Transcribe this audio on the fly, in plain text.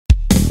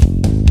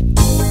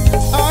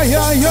Aye,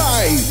 aye,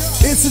 aye.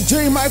 It's a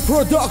J-Mac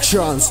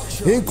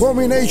Productions in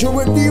combination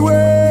with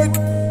D-Wack.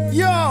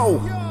 Yo!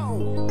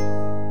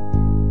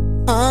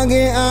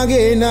 Aage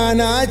aage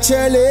Nana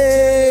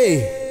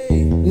chale,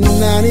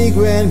 Nani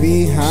went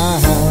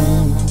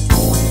behind.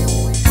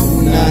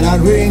 Nana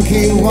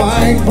drinking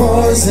wine,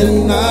 horse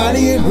and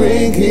Nani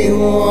drinking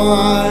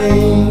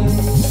wine.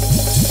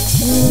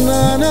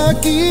 Nana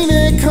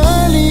kine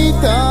khali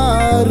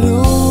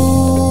daru,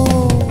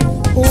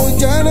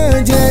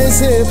 ujana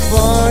jaise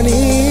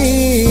pani.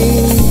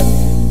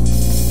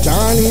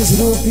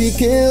 40 rupees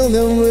kill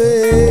them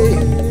way.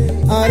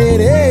 Are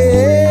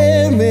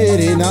re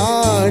mere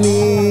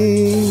Nani.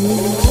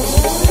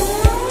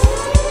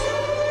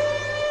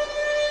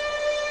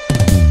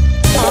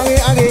 Aage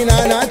aage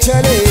Nana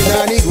chale,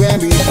 Nani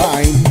went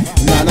behind.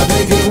 Nana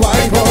drinking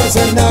wine, horse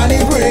and Nani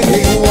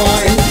drinking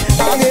wine.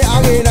 Aage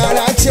aage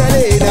Nana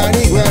chale,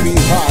 Nani went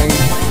behind.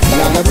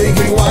 Nana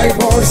drinking wine,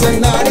 horse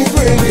and Nani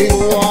drinking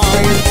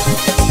wine.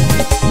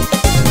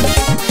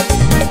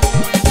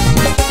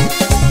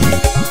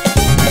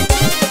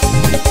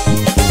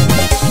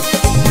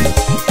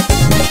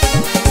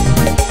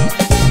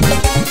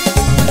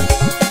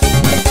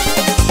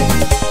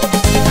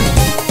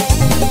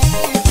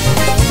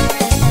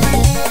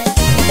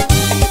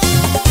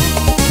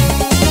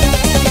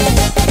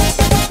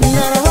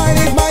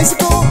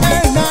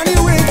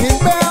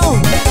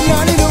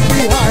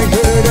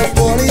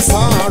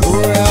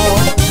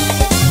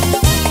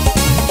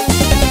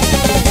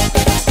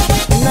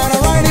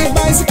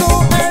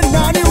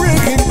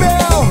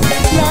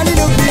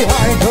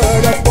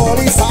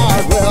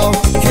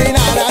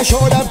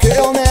 Showed up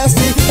kill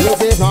nasty, look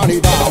this Nani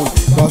down,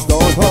 cause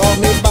don't hold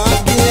me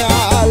back,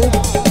 girl.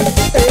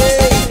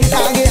 Hey,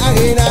 aage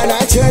aage Nana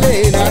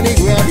chale, Nani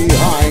went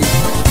behind.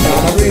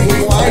 Nana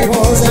drinking wine,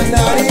 horse and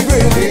Nani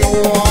drinking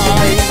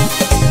wine.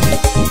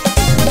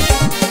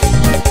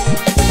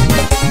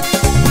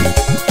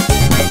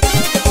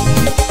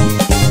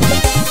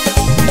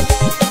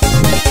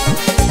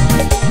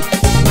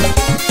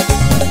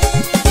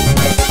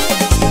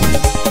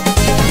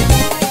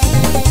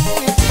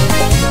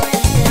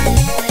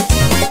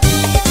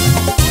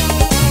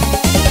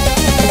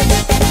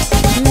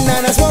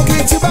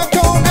 Smoking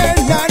tobacco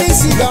and Nani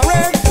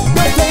cigarette.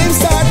 The flames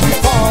start to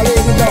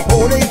falling, the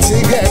whole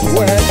thing get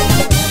wet.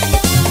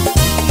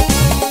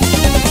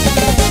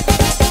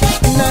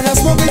 Nana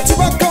smoking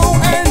tobacco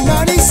and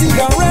Nani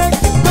cigarette.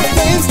 The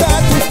flames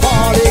start to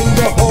falling,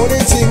 the whole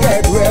thing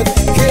get wet.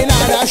 Okay,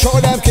 Nana show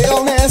them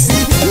kill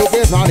nasty.